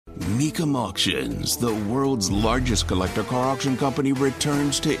Mecum Auctions, the world's largest collector car auction company,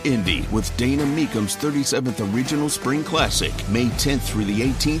 returns to Indy with Dana Mecum's 37th Original Spring Classic, May 10th through the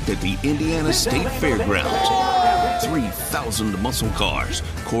 18th at the Indiana State Fairgrounds. 3,000 muscle cars,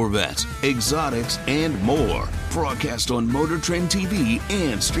 Corvettes, exotics, and more. Broadcast on Motor Trend TV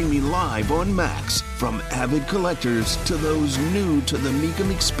and streaming live on Max. From avid collectors to those new to the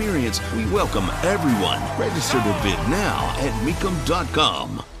Mecum experience, we welcome everyone. Register to bid now at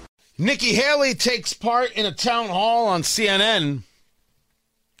Mecum.com. Nikki Haley takes part in a town hall on CNN,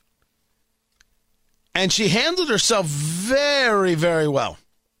 and she handled herself very, very well.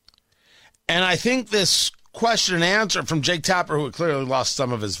 And I think this question and answer from Jake Tapper, who had clearly lost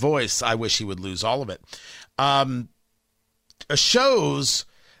some of his voice, I wish he would lose all of it, shows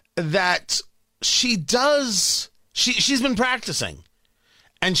that she's been practicing,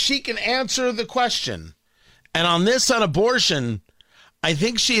 and she can answer the question. And on abortion, I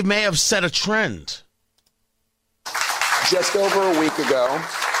think she may have set a trend. Just over a week ago,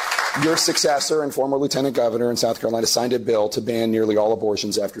 your successor and former lieutenant governor in South Carolina signed a bill to ban nearly all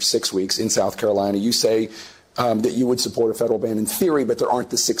abortions after 6 weeks in South Carolina. You say that you would support a federal ban in theory, but there aren't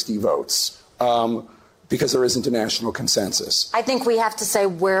the 60 votes because there isn't a national consensus. I think we have to say,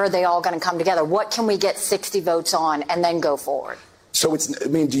 where are they all going to come together? What can we get 60 votes on and then go forward? So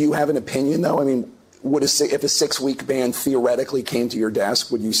do you have an opinion, though? I mean, if a 6-week ban theoretically came to your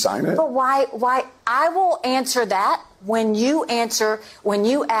desk, would you sign it? But why? I will answer that when you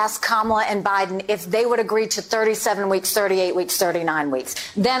ask Kamala and Biden if they would agree to 37 weeks, 38 weeks, 39 weeks.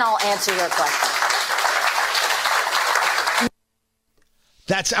 Then I'll answer your question.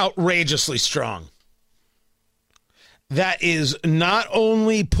 That's outrageously strong. That is not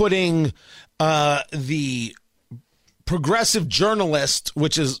only putting the progressive journalist,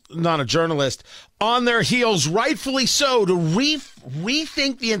 which is not a journalist, on their heels, rightfully so, to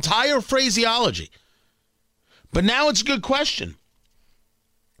rethink the entire phraseology. But now it's a good question.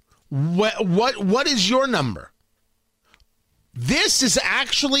 What is your number? This is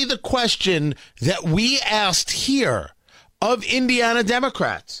actually the question that we asked here of Indiana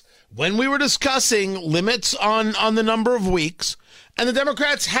Democrats when we were discussing limits on the number of weeks, and the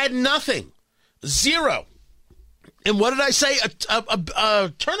Democrats had nothing. Zero. And what did I say?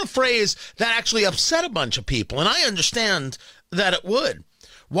 A turn of phrase that actually upset a bunch of people. And I understand that it would.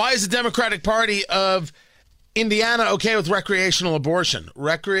 Why is the Democratic Party of Indiana okay with recreational abortion?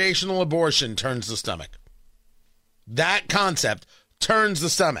 Recreational abortion turns the stomach. That concept turns the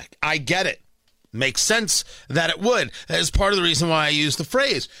stomach. I get it. Makes sense that it would. That is part of the reason why I used the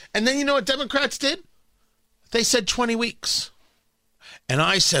phrase. And then you know what Democrats did? They said 20 weeks. And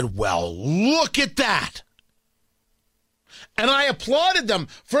I said, well, look at that. And I applauded them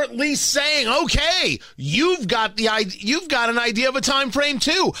for at least saying, okay, you've got an idea of a time frame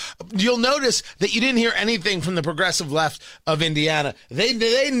too. You'll notice that you didn't hear anything from the progressive left of Indiana.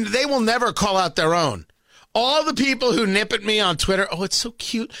 They will never call out their own. All the people who nip at me on Twitter, oh, it's so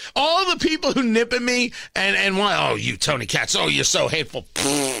cute. All the people who nip at me and why, oh, you Tony Katz, oh, you're so hateful.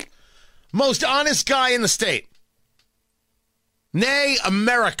 Most honest guy in the state. Nay,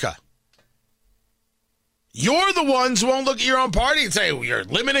 America. You're the ones who won't look at your own party and say, you're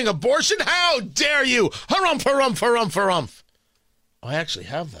limiting abortion? How dare you? Harumph, harumph, harumph, harumph. Oh, I actually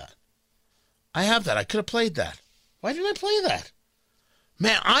have that. I could have played that. Why didn't I play that?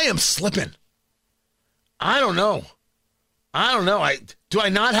 Man, I am slipping. I don't know. Do I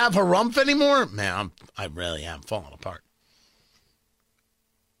not have harumph anymore? Man, I really am falling apart.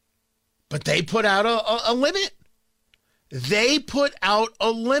 But they put out a limit. They put out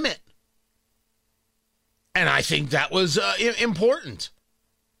a limit. And I think that was important.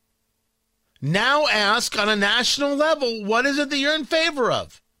 Now ask on a national level, what is it that you're in favor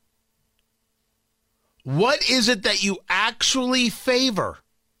of? What is it that you actually favor?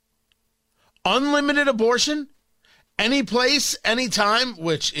 Unlimited abortion? Any place, any time,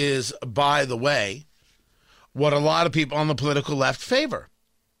 which is, by the way, what a lot of people on the political left favor.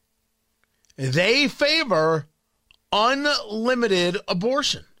 They favor unlimited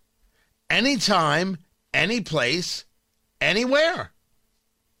abortion. Anytime, any place, anywhere.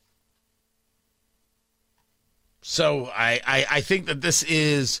 So I think that this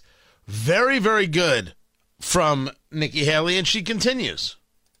is very, very good from Nikki Haley, and she continues.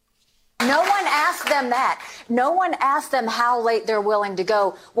 No one asked them that. No one asked them how late they're willing to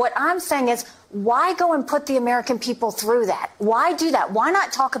go. What I'm saying is, why go and put the American people through that? Why do that? Why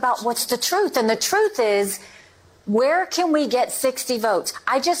not talk about what's the truth? And the truth is, where can we get 60 votes?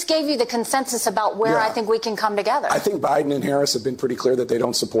 I just gave you the consensus about where I think we can come together. I think Biden and Harris have been pretty clear that they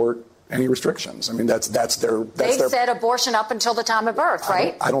don't support any restrictions. I mean, that's their. They said abortion up until the time of birth,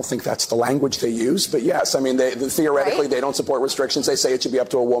 right? I don't think that's the language they use, but yes, I mean, theoretically, they don't support restrictions. They say it should be up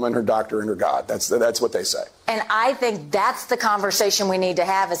to a woman, her doctor, and her God. That's what they say. And I think that's the conversation we need to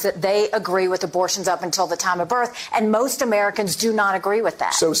have, is that they agree with abortions up until the time of birth, and most Americans do not agree with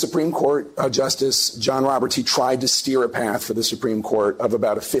that. So Supreme Court Justice John Roberts, he tried to steer a path for the Supreme Court of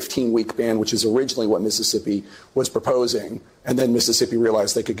about a 15-week ban, which is originally what Mississippi was proposing. And then Mississippi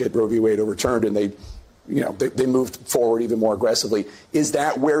realized they could get Roe v. Wade overturned, and they moved forward even more aggressively. Is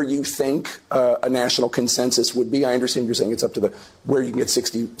that where you think a national consensus would be? I understand you're saying it's up to where you can get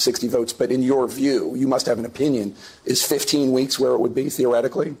 60 votes, but in your view, you must have an opinion. Is 15 weeks where it would be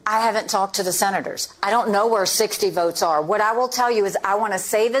theoretically? I haven't talked to the senators. I don't know where 60 votes are. What I will tell you is I want to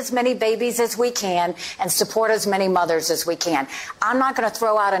save as many babies as we can and support as many mothers as we can. I'm not going to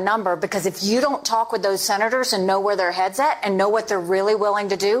throw out a number, because if you don't talk with those senators and know where their head's at and know what they're really willing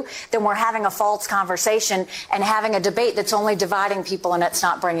to do, then we're having a false conversation and having a debate that's only dividing people, and it's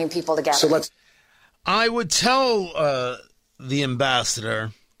not bringing people together. So I would tell the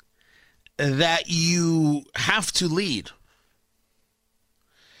ambassador that you have to lead.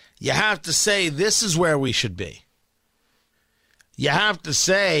 You have to say, this is where we should be. You have to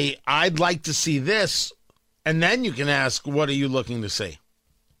say, I'd like to see this, and then you can ask, what are you looking to see?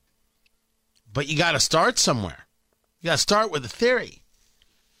 But you got to start somewhere. You got to start with a theory.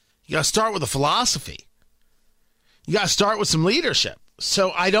 You got to start with a philosophy. You got to start with some leadership.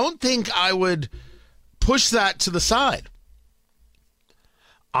 So I don't think I would push that to the side.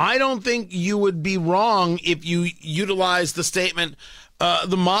 I don't think you would be wrong if you utilize the statement,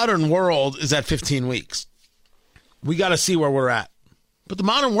 the modern world is at 15 weeks. We got to see where we're at. But the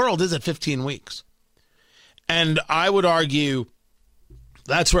modern world is at 15 weeks. And I would argue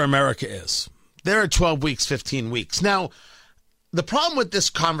that's where America is. They're at 12 weeks, 15 weeks. Now, the problem with this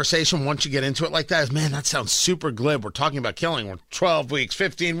conversation, once you get into it like that, is, man, that sounds super glib. We're talking about killing. We're 12 weeks,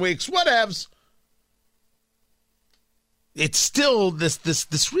 15 weeks, whatevs. It's still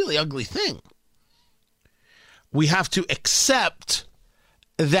this really ugly thing. We have to accept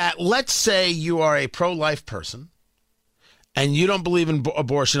that, let's say you are a pro-life person and you don't believe in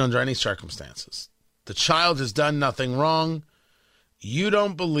abortion under any circumstances. The child has done nothing wrong. You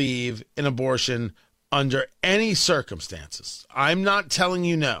don't believe in abortion under any circumstances. I'm not telling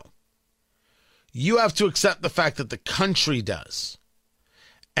you no. You have to accept the fact that the country does,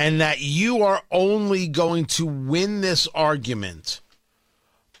 and that you are only going to win this argument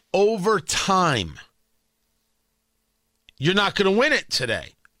over time. You're not going to win it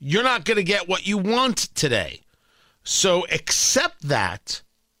today. You're not going to get what you want today. So accept that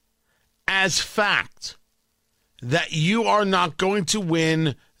as fact, that you are not going to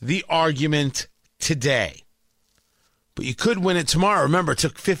win the argument today. But you could win it tomorrow. Remember, it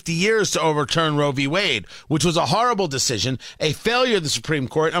took 50 years to overturn Roe v. Wade, which was a horrible decision, a failure of the Supreme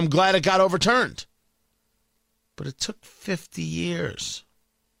Court. I'm glad it got overturned. But it took 50 years.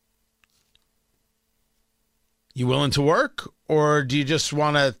 You willing to work, or do you just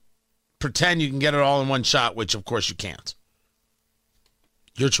want to pretend you can get it all in one shot, which of course you can't?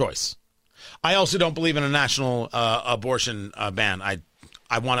 Your choice. I also don't believe in a national abortion ban.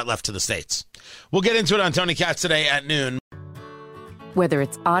 I want it left to the states. We'll get into it on Tony Katz today at noon. Whether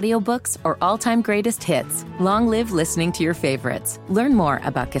it's audiobooks or all-time greatest hits, long live listening to your favorites. Learn more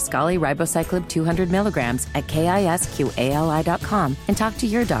about Kisqali Ribociclib 200 milligrams at KISQALI.com and talk to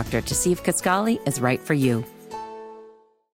your doctor to see if Kisqali is right for you.